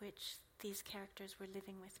intimacy with which these characters were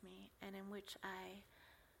living with me, and in which I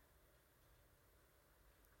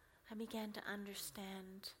began to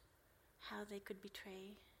understand how they could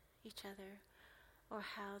betray each other, or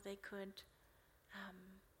how they could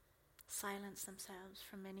silence themselves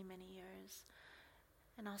for many, many years,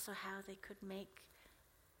 and also how they could make,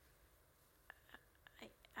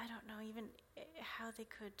 I don't know, even how they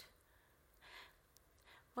could.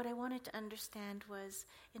 What I wanted to understand was,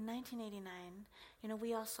 in 1989,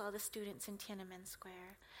 we all saw the students in Tiananmen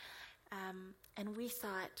Square, and we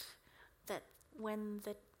thought that when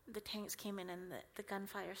the tanks came in and the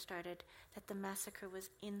gunfire started, that the massacre was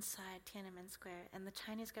inside Tiananmen Square, and the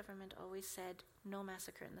Chinese government always said, no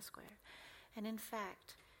massacre in the square. And in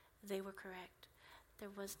fact, they were correct. There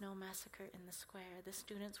was no massacre in the square. The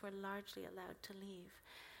students were largely allowed to leave.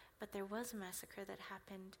 But there was a massacre that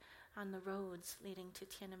happened on the roads leading to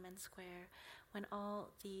Tiananmen Square, when all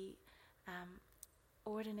the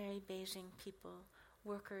ordinary Beijing people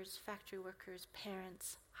workers, factory workers,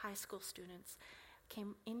 parents, high school students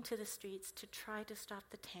came into the streets to try to stop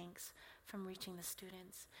the tanks from reaching the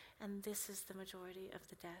students. And this is the majority of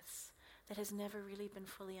the deaths that has never really been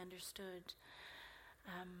fully understood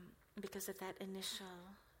because of that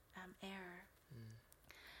initial error.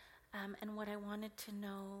 And what I wanted to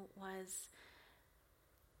know was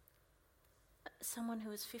someone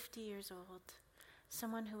who is 50 years old,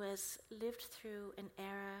 someone who has lived through an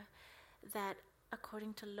era that,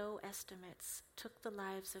 according to low estimates, took the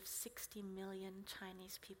lives of 60 million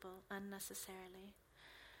Chinese people unnecessarily.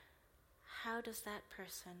 How does that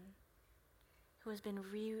person, who has been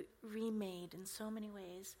remade in so many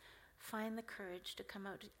ways, find the courage to come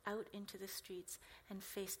out into the streets and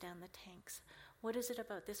face down the tanks? What is it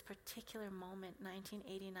about this particular moment,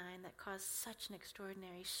 1989, that caused such an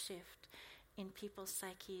extraordinary shift in people's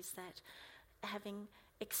psyches, that having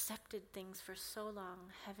accepted things for so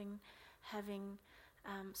long, having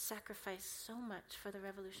sacrificed so much for the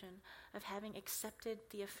revolution, of having accepted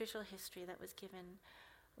the official history that was given,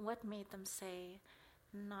 what made them say,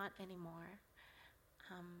 not anymore?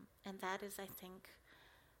 And that is, I think,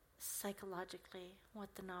 psychologically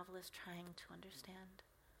what the novel is trying to understand.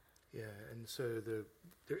 Yeah, and so the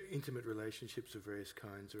intimate relationships of various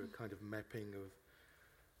kinds are a kind of mapping of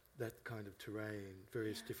that kind of terrain,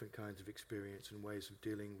 various different kinds of experience and ways of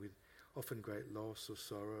dealing with often great loss or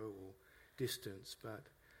sorrow or distance, but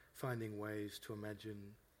finding ways to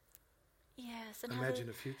imagine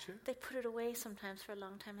a future. They put it away sometimes for a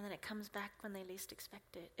long time, and then it comes back when they least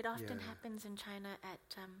expect it. It often happens in China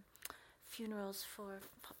at funerals for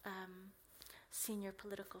senior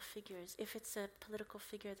political figures. If it's a political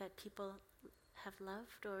figure that people have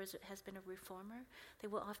loved or has been a reformer, they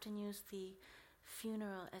will often use the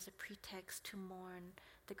funeral as a pretext to mourn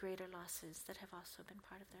the greater losses that have also been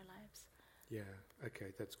part of their lives. Yeah,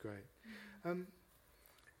 okay, that's great.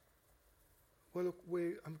 Well, look,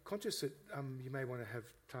 I'm conscious that you may want to have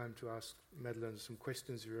time to ask Madeleine some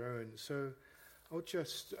questions of your own, so I'll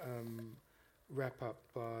just wrap up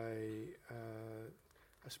by,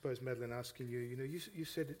 I suppose, Madeleine, asking you, you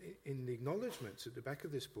said in the acknowledgements at the back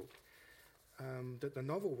of this book that the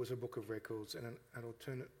novel was a book of records and an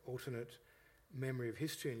alternate memory of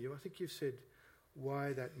history, and I think you've said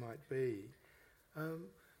why that might be.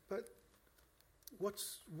 But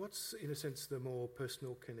what's in a sense the more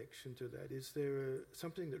personal connection to that? Is there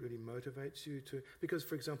something that really motivates you to? Because,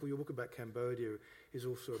 for example, your book about Cambodia is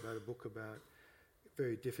also about a book about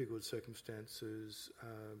very difficult circumstances,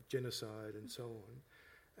 genocide, and so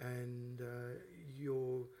on. And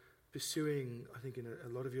you're pursuing, I think, in a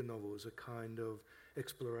lot of your novels, a kind of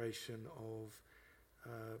exploration of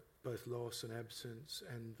both loss and absence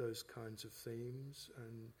and those kinds of themes,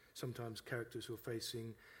 and sometimes characters who are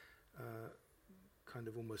facing kind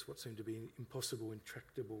of almost what seemed to be impossible,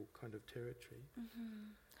 intractable kind of territory.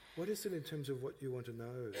 Mm-hmm. What is it in terms of what you want to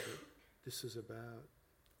know that this is about?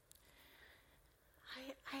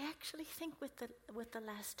 I actually think with the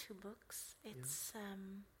last two books, it's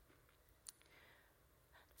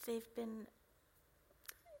they've been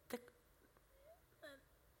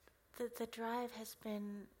the drive has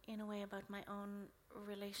been in a way about my own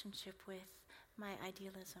relationship with my own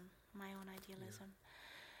idealism.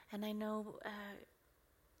 And I know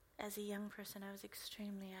as a young person I was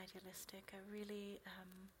extremely idealistic. I really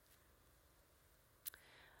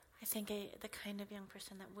I think the kind of young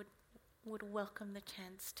person that would welcome the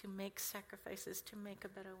chance to make sacrifices to make a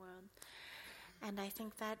better world. And I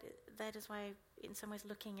think that is why, in some ways,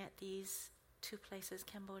 looking at these two places,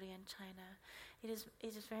 Cambodia and China, it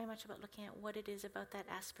is very much about looking at what it is about that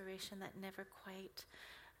aspiration that never quite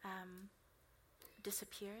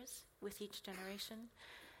disappears with each generation,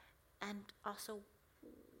 and also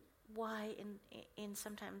why in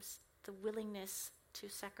sometimes the willingness to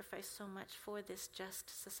sacrifice so much for this just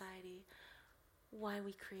society, why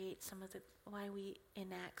we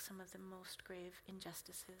enact some of the most grave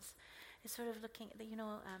injustices. It's sort of looking at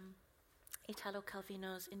Italo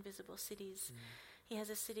Calvino's Invisible Cities. He has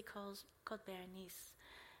a city called Berenice,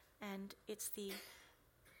 and it's the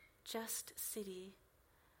just city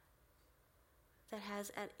that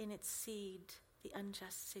has in its seed the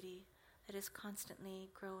unjust city that is constantly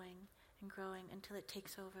growing and growing until it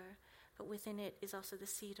takes over. But within it is also the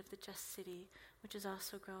seed of the just city, which is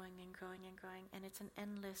also growing and growing and growing, and it's an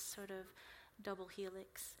endless sort of double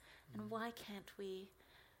helix. And why can't we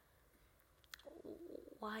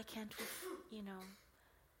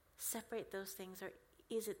separate those things, or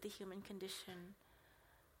is it the human condition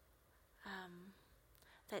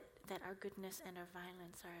that our goodness and our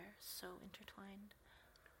violence are so intertwined?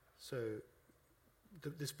 So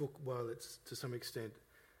this book, while it's to some extent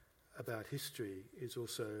about history is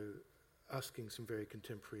also asking some very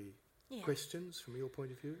contemporary Yeah. questions from your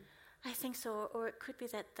point of view? I think so, or it could be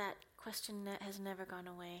that question has never gone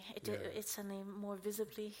away. It's suddenly more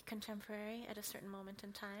visibly contemporary at a certain moment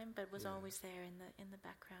in time, but was always there in the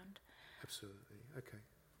background. Absolutely. Okay.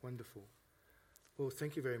 Wonderful. Well,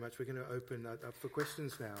 thank you very much. We're going to open up for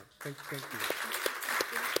questions now. Thank you.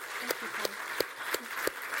 Thank you, Paul.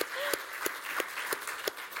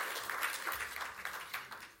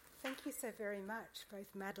 Thank you so very much,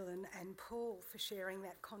 both Madeline and Paul, for sharing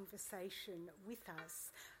that conversation with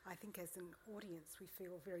us. I think as an audience we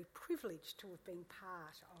feel very privileged to have been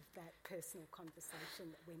part of that personal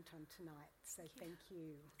conversation that went on tonight. So thank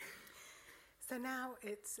you. So now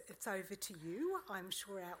it's over to you. I'm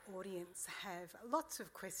sure our audience have lots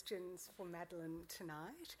of questions for Madeline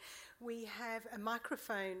tonight. We have a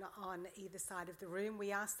microphone on either side of the room.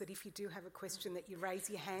 We ask that if you do have a question that you raise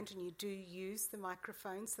your hand and you do use the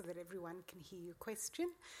microphone so that everyone can hear your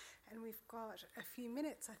question. And we've got a few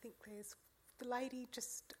minutes. I think there's the lady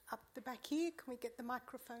just up the back here. Can we get the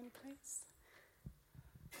microphone, please?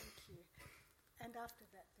 Thank you. And after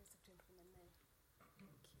that, there's a gentleman there.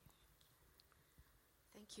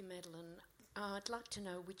 Thank you, Madeline. I'd like to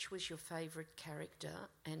know which was your favourite character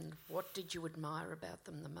and what did you admire about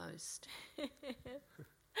them the most?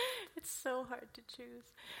 It's so hard to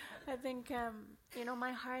choose. I think,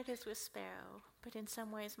 my heart is with Sparrow, but in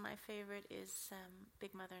some ways my favourite is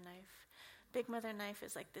Big Mother Knife. Big Mother Knife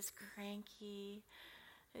is like this cranky,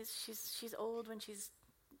 she's old when she's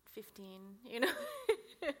 15,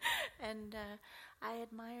 and I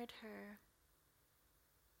admired her.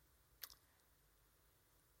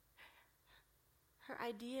 Her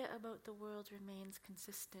idea about the world remains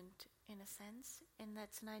consistent in a sense, and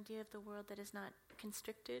that's an idea of the world that is not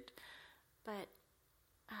constricted, but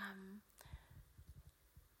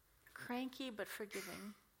cranky but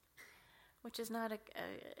forgiving, which is not a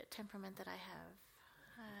temperament that I have.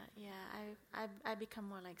 I become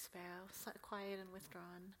more like Sparrow, quiet and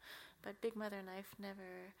withdrawn, but Big Mother Knife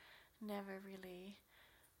never really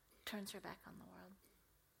turns her back on the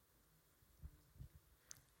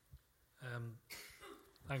world.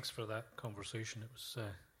 Thanks for that conversation. It was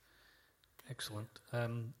excellent.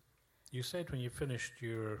 You said when you finished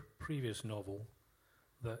your previous novel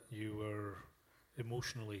that you were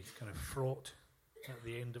emotionally kind of fraught at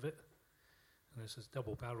the end of it. And this is a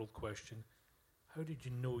double-barreled question. How did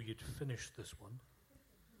you know you'd finished this one?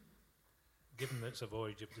 Given that it's a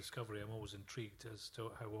voyage of discovery, I'm always intrigued as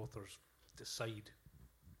to how authors decide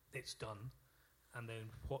it's done. And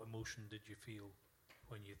then what emotion did you feel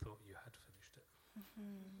when you thought you had finished it?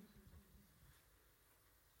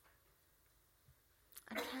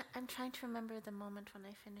 I'm trying to remember the moment when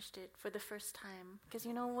I finished it for the first time, because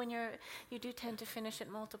when you do tend to finish it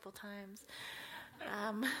multiple times.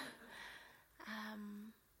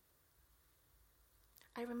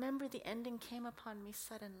 I remember the ending came upon me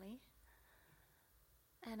suddenly,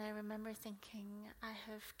 and I remember thinking, I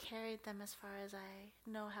have carried them as far as I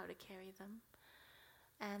know how to carry them,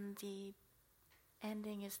 and the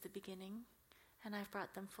ending is the beginning, and I've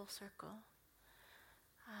brought them full circle.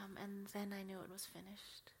 And then I knew it was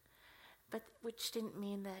finished, but which didn't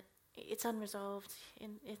mean that it's unresolved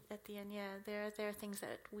at the end. Yeah, there are things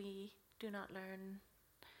that we do not learn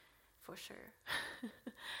for sure.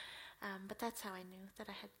 But that's how I knew that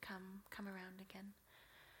I had come around again.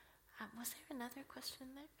 Was there another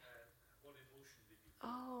question there? What emotion did you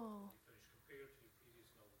feel when you finished compared to your previous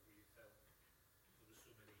novel where you felt there was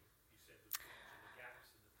so many, you said there was the gaps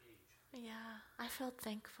in the page? Yeah, I felt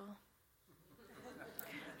thankful.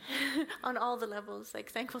 On all the levels,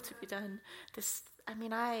 thankful to be done.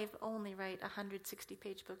 I only write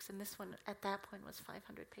 160-page books, and this one at that point was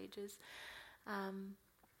 500 pages.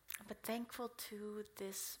 But thankful to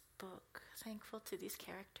this book, thankful to these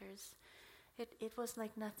characters. It was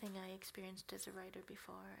like nothing I experienced as a writer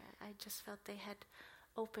before. I just felt they had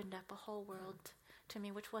opened up a whole world to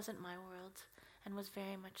me, which wasn't my world, and was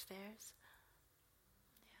very much theirs.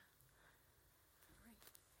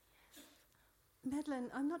 Madeline,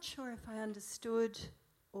 I'm not sure if I understood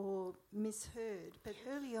or misheard, but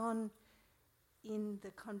early on in the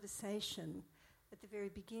conversation, at the very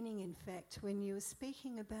beginning, in fact, when you were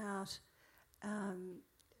speaking about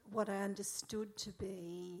what I understood to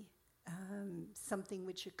be something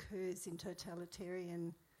which occurs in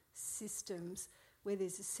totalitarian systems where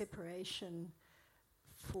there's a separation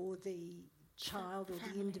for the child or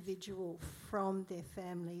the individual from their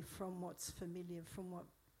family, from what's familiar, from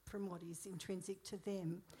what is intrinsic to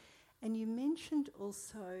them. And you mentioned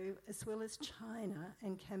also, as well as China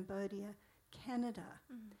and Cambodia, Canada.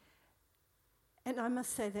 And I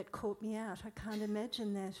must say that caught me out. I can't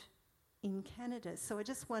imagine that in Canada. So I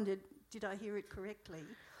just wondered, did I hear it correctly?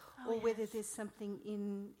 Oh, Or whether yes. there's something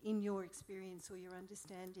in your experience or your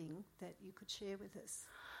understanding that you could share with us.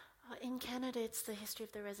 In Canada, it's the history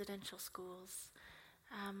of the residential schools,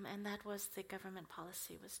 and that was the government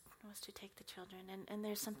policy, was to take the children. And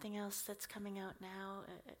there's something else that's coming out now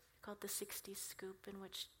called the 60s Scoop, in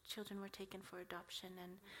which children were taken for adoption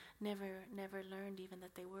and never learned even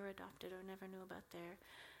that they were adopted or never knew about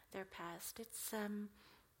their past. It's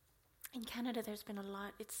in Canada, there's been a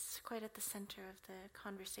lot. It's quite at the center of the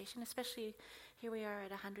conversation, especially here we are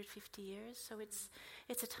at 150 years. So it's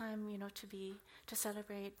a time, to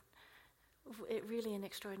celebrate it really an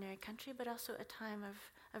extraordinary country, but also a time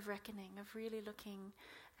of reckoning, of really looking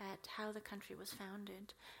at how the country was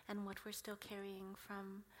founded and what we're still carrying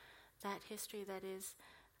from that history that is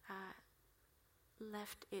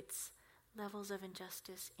left its levels of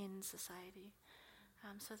injustice in society.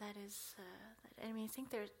 So that is, I think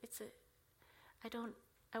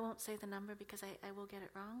I won't say the number because I will get it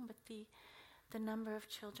wrong, but the number of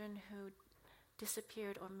children who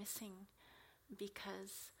disappeared or missing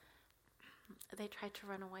because they tried to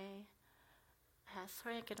run away,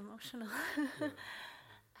 sorry I get emotional,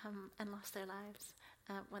 and lost their lives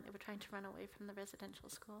when they were trying to run away from the residential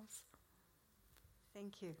schools.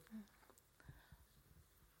 Thank you.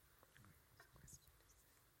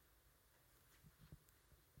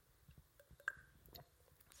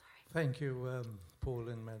 Thank you, Paul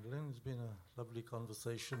and Madeline. It's been a lovely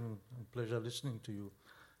conversation and pleasure listening to you.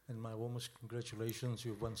 And my warmest congratulations.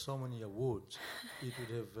 You've won so many awards. It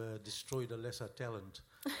would have destroyed a lesser talent.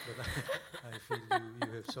 But I feel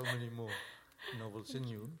you have so many more novels in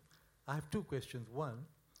you. I have two questions. One,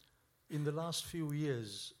 in the last few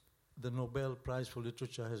years, the Nobel Prize for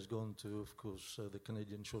Literature has gone to, of course, the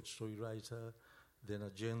Canadian short story writer, then a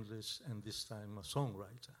journalist, and this time a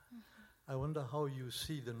songwriter. Mm-hmm. I wonder how you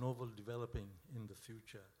see the novel developing in the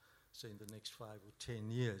future, say in the next 5 or 10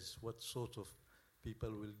 years. What sort of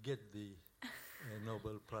people will get the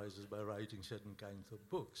Nobel Prizes by writing certain kinds of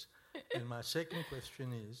books? And my second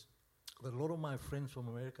question is, a lot of my friends from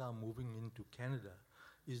America are moving into Canada.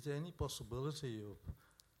 Is there any possibility of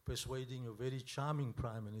persuading a very charming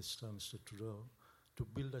Prime Minister, Mr. Trudeau, to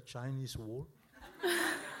build a Chinese wall?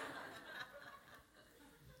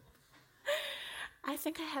 I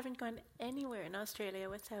think I haven't gone anywhere in Australia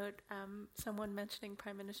without someone mentioning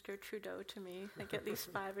Prime Minister Trudeau to me, like at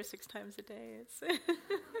least 5 or 6 times a day.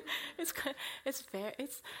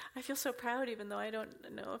 I feel so proud, even though I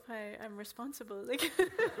don't know if I'm responsible.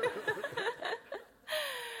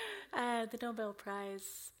 The Nobel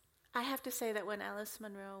Prize. I have to say that when Alice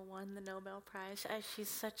Munro won the Nobel Prize, she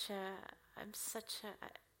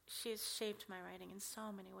has shaped my writing in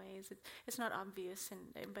so many ways. It's not obvious,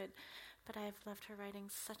 but I've loved her writing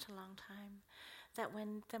such a long time that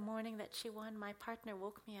when the morning that she won, my partner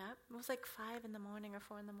woke me up. It was like 5 in the morning or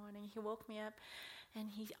 4 in the morning. He woke me up, and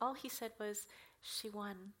all he said was, "She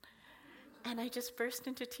won." And I just burst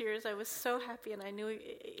into tears. I was so happy, and I knew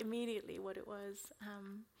immediately what it was.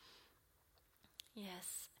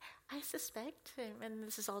 Yes. I suspect, and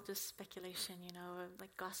this is all just speculation,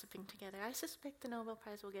 like gossiping together, I suspect the Nobel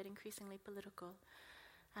Prize will get increasingly political,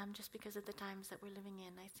 just because of the times that we're living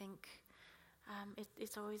in. I think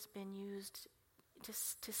it's always been used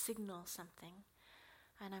to signal something,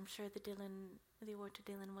 and I'm sure the award to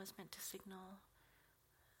Dylan was meant to signal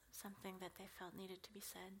something that they felt needed to be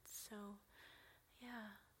said. So,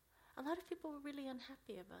 yeah. A lot of people were really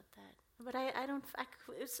unhappy about that. But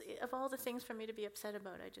of all the things for me to be upset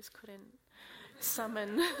about, I just couldn't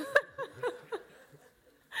summon.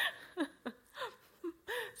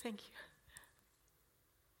 Thank you.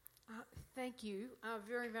 Thank you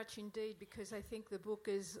very much indeed, because I think the book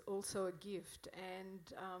is also a gift,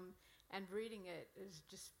 and reading it has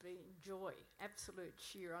just been joy, absolute,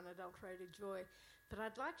 sheer, unadulterated joy. But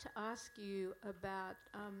I'd like to ask you about,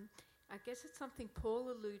 I guess it's something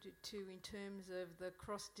Paul alluded to in terms of the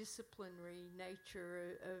cross-disciplinary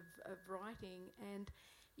nature of writing and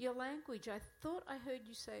your language. I thought I heard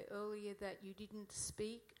you say earlier that you didn't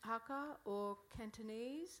speak Hakka or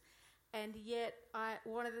Cantonese, and yet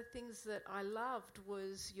one of the things that I loved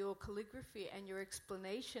was your calligraphy and your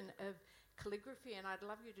explanation of calligraphy, and I'd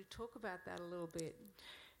love you to talk about that a little bit.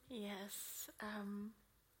 Yes.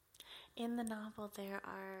 In the novel,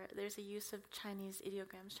 there's a use of Chinese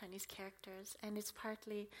ideograms, Chinese characters, and it's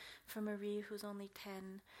partly for Marie, who's only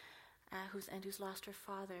 10, who's lost her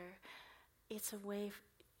father. It's a way.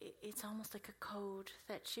 It's almost like a code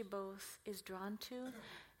that she both is drawn to,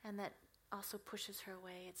 and that also pushes her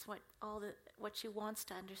away. It's what she wants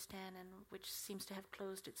to understand, and which seems to have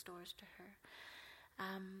closed its doors to her.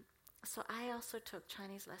 So I also took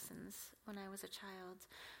Chinese lessons when I was a child,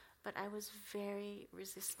 but I was very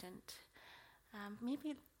resistant.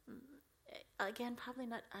 Maybe, again, probably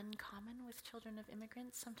not uncommon with children of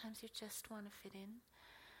immigrants. Sometimes you just want to fit in.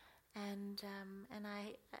 And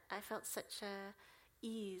I felt such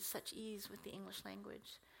ease with the English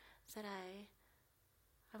language that I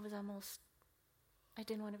was almost, I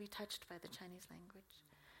didn't want to be touched by the Chinese language.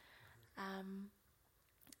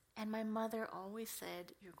 And my mother always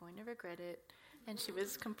said, "You're going to regret it," and she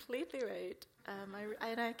was completely right.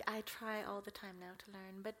 I try all the time now to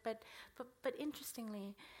learn, but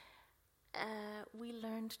interestingly, we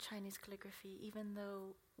learned Chinese calligraphy even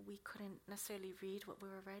though we couldn't necessarily read what we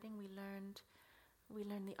were writing. We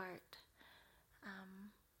learned the art.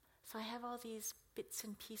 So I have all these bits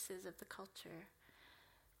and pieces of the culture,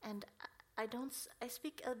 and I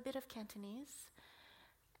speak a bit of Cantonese,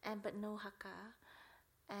 but no Hakka,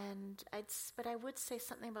 but I would say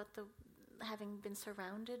something about having been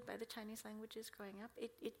surrounded by the Chinese languages growing up.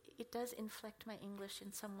 It does inflect my English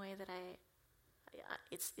in some way that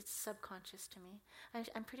it's subconscious to me.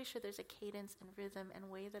 I'm pretty sure there's a cadence and rhythm and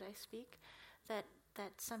way that I speak that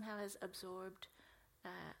somehow has absorbed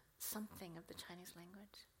something of the Chinese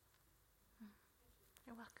language.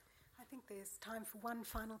 You're welcome. I think there's time for one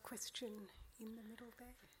final question in the middle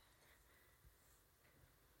there.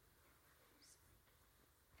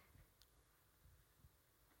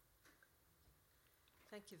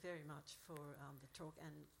 Thank you very much for the talk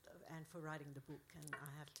and for writing the book. And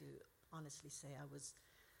I have to honestly say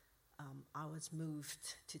I was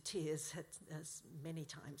moved to tears as many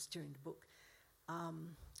times during the book.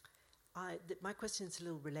 My question is a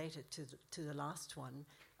little related to the last one.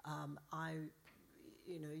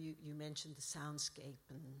 You mentioned the soundscape,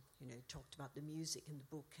 and talked about the music in the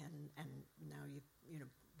book, and now you're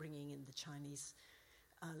bringing in the Chinese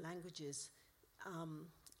languages.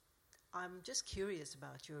 I'm just curious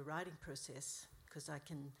about your writing process, because I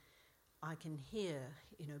can hear,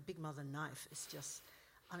 Big Mother Knife is just,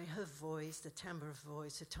 her voice, the timbre of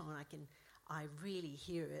voice, the tone, I really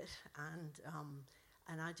hear it,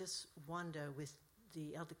 and I just wonder with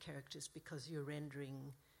the other characters, because you're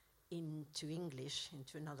rendering into English,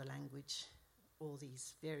 into another language, all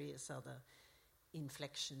these various other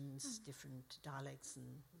inflections, different dialects,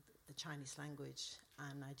 and the Chinese language,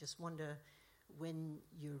 and I just wonder, when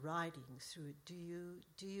you're writing through it,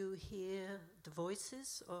 do you hear the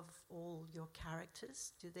voices of all your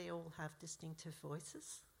characters? Do they all have distinctive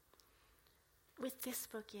voices? With this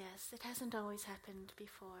book, yes. It hasn't always happened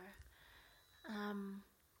before.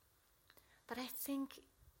 But I think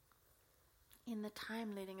in the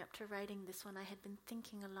time leading up to writing this one, I had been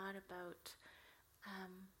thinking a lot about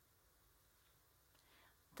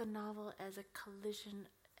the novel as a collision,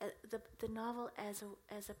 the novel as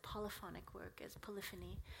a polyphonic work, as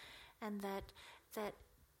polyphony, and that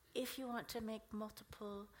if you want to make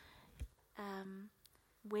multiple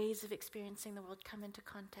ways of experiencing the world come into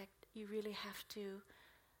contact, you really have to,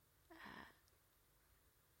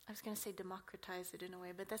 I was going to say democratize it in a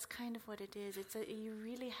way, but that's kind of what it is. You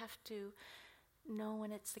really have to know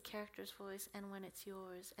when it's the character's voice and when it's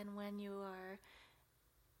yours, and when you are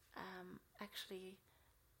actually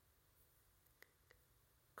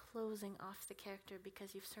closing off the character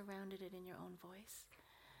because you've surrounded it in your own voice.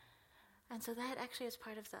 And so that actually is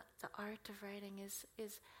part of the art of writing,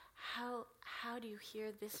 is how do you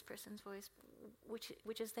hear this person's voice,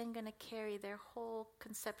 which is then going to carry their whole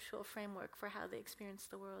conceptual framework for how they experience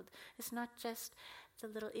the world. It's not just the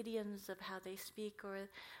little idioms of how they speak or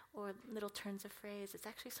little turns of phrase. It's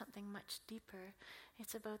actually something much deeper.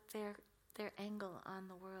 It's about their angle on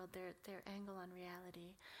the world, their angle on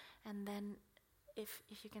reality. And then if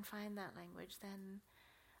you can find that language, then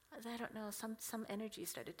I don't know, some energy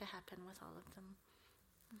started to happen with all of them.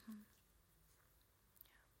 Mm-hmm.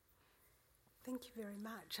 Thank you very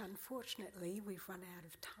much. Unfortunately, we've run out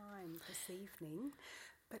of time this evening,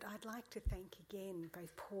 but I'd like to thank again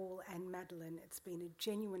both Paul and Madeline. It's been a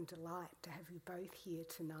genuine delight to have you both here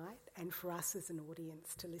tonight, and for us as an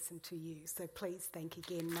audience to listen to you. So please thank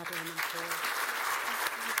again Madeline and Paul.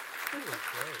 That was great.